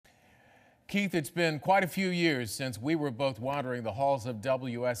Keith, it's been quite a few years since we were both wandering the halls of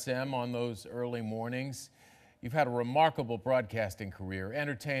WSM on those early mornings. You've had a remarkable broadcasting career,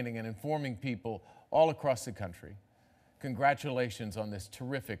 entertaining and informing people all across the country. Congratulations on this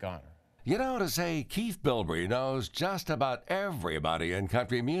terrific honor. You know, to say Keith Bilbrey knows just about everybody in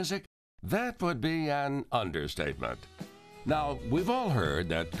country music, that would be an understatement. Now, we've all heard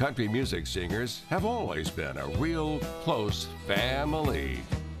that country music singers have always been a real close family.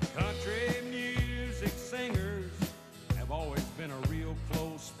 Country music singers have always been a real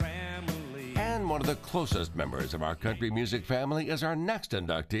close family. And one of the closest members of our country music family is our next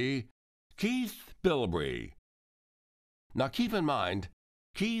inductee, Keith Bilbrey. Now keep in mind,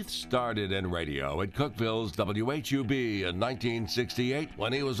 Keith started in radio at Cookeville's WHUB in 1968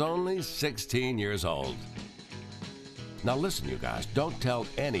 when he was only 16 years old. Now listen, you guys, don't tell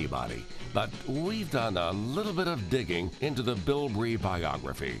anybody, but we've done a little bit of digging into the Bilbrey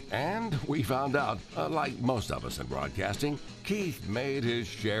biography, and we found out, like most of us in broadcasting, Keith made his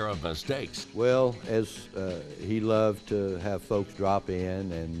share of mistakes. Well, as he loved to have folks drop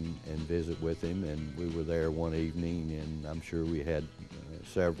in and visit with him, and we were there one evening, and I'm sure we had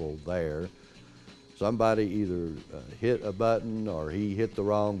several there. Somebody either hit a button or he hit the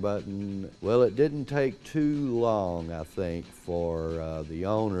wrong button. Well, it didn't take too long, I think, for the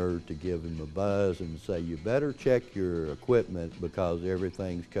owner to give him a buzz and say, you better check your equipment because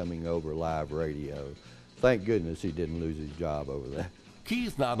everything's coming over live radio. Thank goodness he didn't lose his job over that.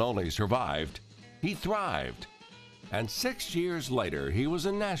 Keith not only survived, he thrived. And 6 years later, he was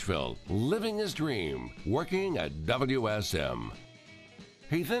in Nashville, living his dream, working at WSM.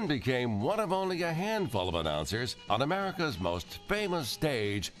 He then became one of only a handful of announcers on America's most famous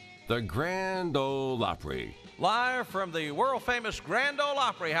stage, the Grand Ole Opry. Live from the world-famous Grand Ole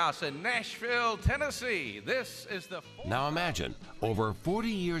Opry House in Nashville, Tennessee, this is the... Now imagine, over 40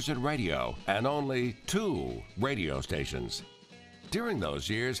 years in radio and only 2 radio stations. During those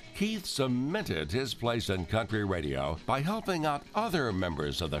years, Keith cemented his place in country radio by helping out other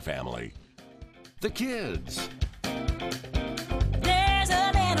members of the family. The kids.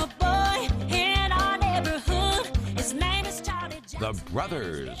 The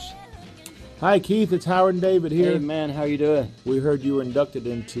brothers. Hi, Keith. It's Howard and David here. Hey, man. How you doing? We heard you were inducted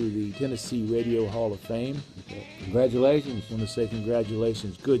into the Tennessee Radio Hall of Fame. Okay. Congratulations. I want to say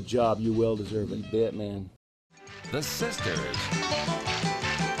congratulations. Good job. You well deserve it. You bet, man. The sisters.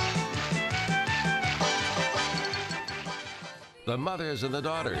 The mothers and the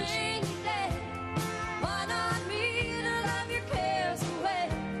daughters.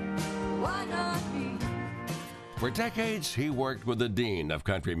 For decades, he worked with the dean of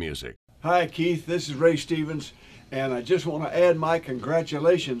country music. Hi, Keith. This is Ray Stevens, and I just want to add my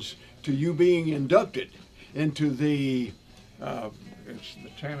congratulations to you being inducted into the... it's the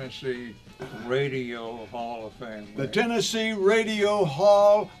Tennessee Radio Hall of Fame. The Tennessee Radio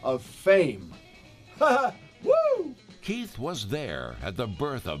Hall of Fame. Woo! Keith was there at the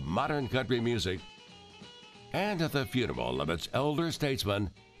birth of modern country music and at the funeral of its elder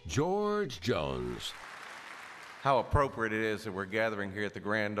statesman, George Jones. How appropriate it is that we're gathering here at the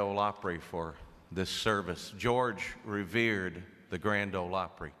Grand Ole Opry for this service. George revered the Grand Ole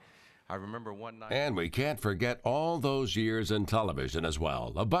Opry. I remember one night... And we can't forget all those years in television as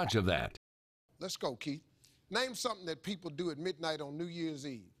well. A bunch of that. Let's go, Keith. Name something that people do at midnight on New Year's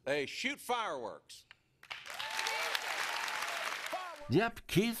Eve. They shoot fireworks. Yep,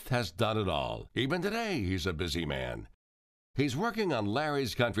 Keith has done it all. Even today, he's a busy man. He's working on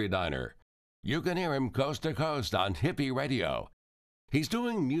Larry's Country Diner. You can hear him coast to coast on hippie radio. He's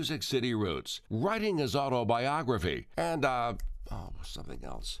doing Music City Roots, writing his autobiography, and, something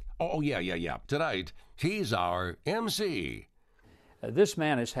else. Oh, yeah. Tonight, he's our MC. This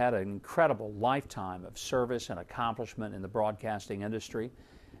man has had an incredible lifetime of service and accomplishment in the broadcasting industry,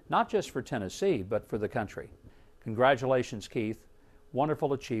 not just for Tennessee, but for the country. Congratulations, Keith.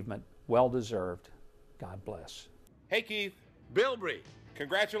 Wonderful achievement, well deserved. God bless. Hey, Keith. Bilbrey.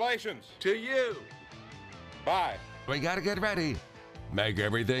 Congratulations to you. Bye. We gotta get ready. Make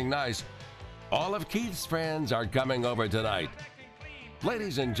everything nice. All of Keith's friends are coming over tonight.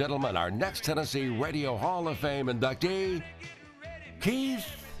 Ladies and gentlemen, our next Tennessee Radio Hall of Fame inductee, Keith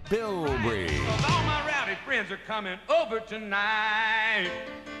Bilbrey. All my rowdy friends are coming over tonight.